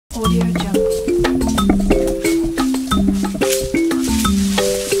Audio Jungle.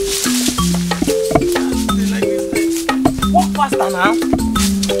 Walk faster now.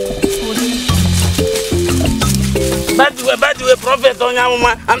 By the way, Prophet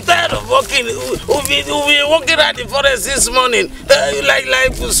Onyamuma, I'm tired of walking. We've been walking around the forest this morning,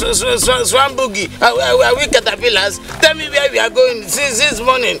 like Swan Boogie. Are we caterpillars? Tell me where we are going since this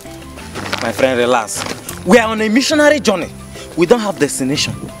morning. My friend, relax. We are on a missionary journey. We don't have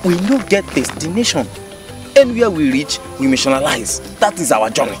destination. We don't get destination. Anywhere we reach, we missionalize. That is our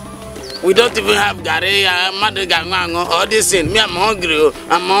journey. We don't even have gare, madagango, all this thing. Me, I'm hungry.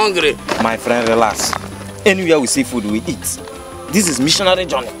 I'm hungry. My friend, relax. Anywhere we see food, we eat. This is missionary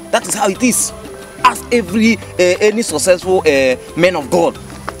journey. That is how it is. As any successful man of God,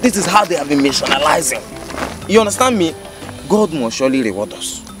 this is how they have been missionalizing. You understand me? God must surely reward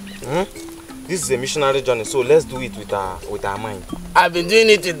us. This is a missionary journey, so let's do it with our mind. I've been doing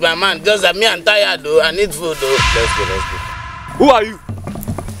it with my mind. Just that me, I'm tired though. I need food though. Let's go. Who are you?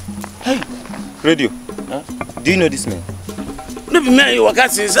 Hey, radio. Huh? Do you know this man? No be me. You work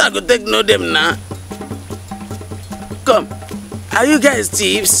out since I go take know them now. Come, are you guys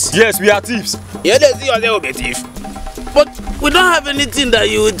thieves? Yes, we are thieves. Yeah, they see you will be thief. But we don't have anything that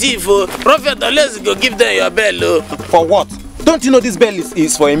you will thief. Oh. Prophet, let's go give them your bell. Oh. For what? Don't you know this bell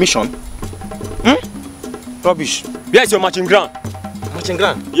is for a mission? Rubbish. Where is your marching ground? Marching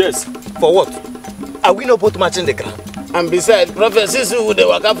ground? Yes. For what? Are we not both marching the ground? And besides, Prophet, since we would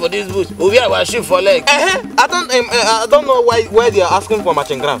work out for this bush, we wear our shoe for leg. I don't know why they are asking for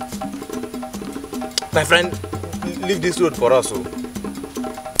marching ground. My friend, leave this road for us. So.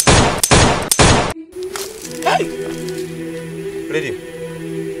 Hey! Ready?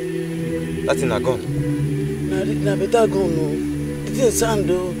 That's in a gun. Na better gun, no. It is sand,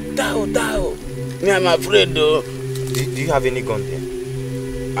 though. Tao. Me, I'm afraid, though. Do you have any gun there?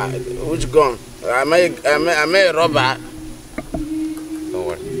 Which gun? Am I a robber? Don't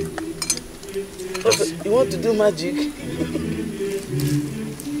worry. Prophet, you want to do magic?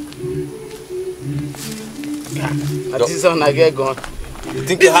 At this one I get gone. You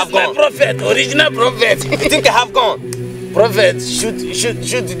think you have gone? My prophet, original prophet. You think I have gone? Prophet, shoot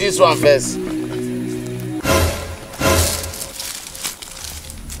this one first.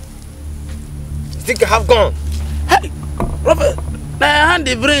 You think I have gone? Hey, prophet, now hand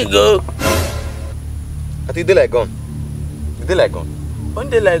the bring go. I think they like gone. They like gone. When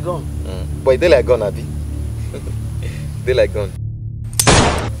they like gone? Boy, they like gone, Abi. They like gone.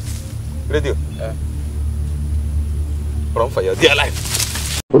 Radio. Run for your dear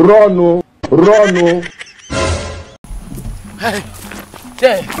life. Run. Hey,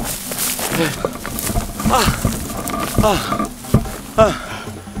 there.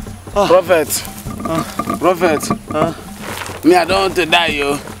 Prophet. Me, I don't want to die,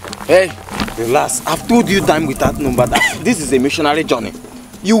 yo. Hey. Relax. I've told you time without number that this is a missionary journey.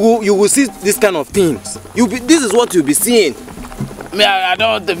 You will see this kind of things. This is what you'll be seeing. Me, I don't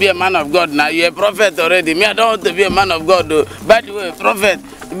want to be a man of God now. You're a prophet already. Me, I don't want to be a man of God, though. By the way, prophet,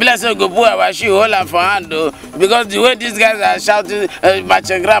 blessed go put our shoe, hold on for hand, though. Because the way these guys are shouting,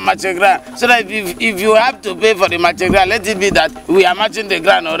 marching ground. So that if you have to pay for the marching ground, let it be that we are marching the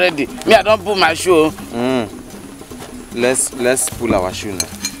ground already. Me, I don't put my shoe. Let's pull our shoe now.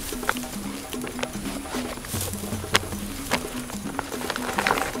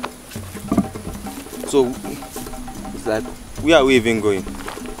 So, it's like, where are we even going?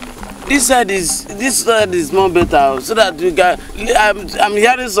 This side is more better, so that we can. I'm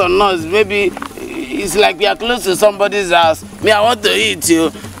hearing some noise. Maybe it's like we are close to somebody's house. Me, I want to eat you.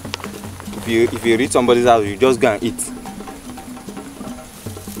 If you reach somebody's house, you just go and eat.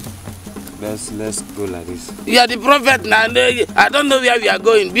 Let's go like this. You are the prophet now. I don't know where we are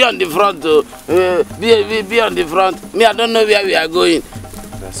going. Be on the front, though. Be on the front. Me, I don't know where we are going.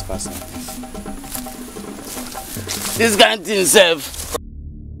 Let's pass like this. This guy himself.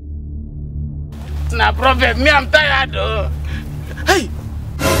 Now, prophet, me, I'm tired, though. Hey!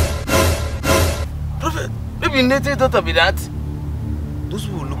 Prophet, maybe native daughter be that. Those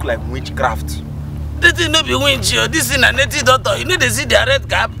people look like witchcraft. This thing no be winch, yo. This thing a native doctor. You know they see their red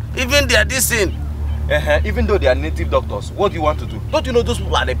cap, even they are this thing. Even though they are native doctors, what do you want to do? Don't you know those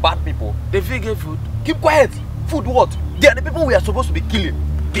people are the bad people? They fit get food. Keep quiet. Food what? They are the people we are supposed to be killing.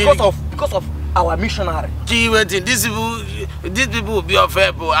 Because of our missionary. Gee, waiting. These people will be of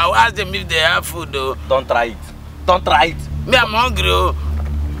help. I'll ask them if they have food, though. Don't try it. Me, I'm hungry, oh.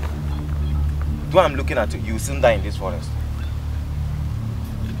 The way I'm looking at you, you will soon die in this forest.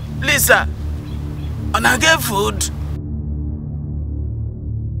 Please, sir. And I get food.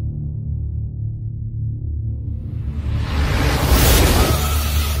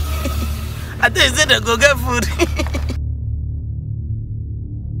 think you said they go get food.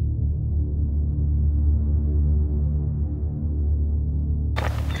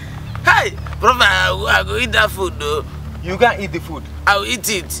 Hey, Prophet, I go eat that food though. You can't eat the food. I will eat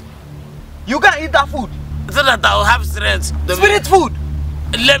it. You can't eat that food. So that I will have strength. Spirit food.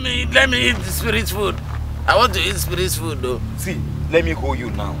 Let me eat the spirit food. I want to eat spirit food though. See, let me hold you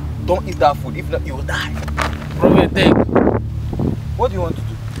now. Don't eat that food. If not, you will die. Prophet, take. What do you want to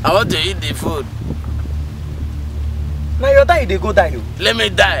do? I want to eat the food. Now you're dying, they go die you. Let me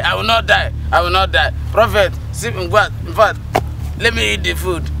die. I will not die. I will not die. Prophet, see, in fact, let me eat the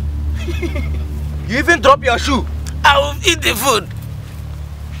food. You even drop your shoe. I will eat the food.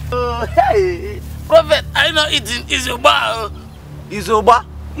 Hey. Prophet, are you not eating? Is your bar? Is over?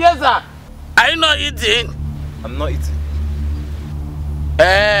 Yes, sir. Are you not eating? I'm not eating.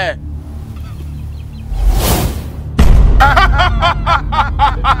 Eh.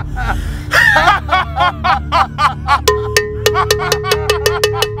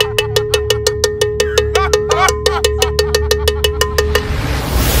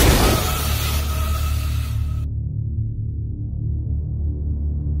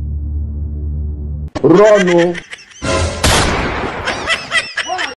 Run.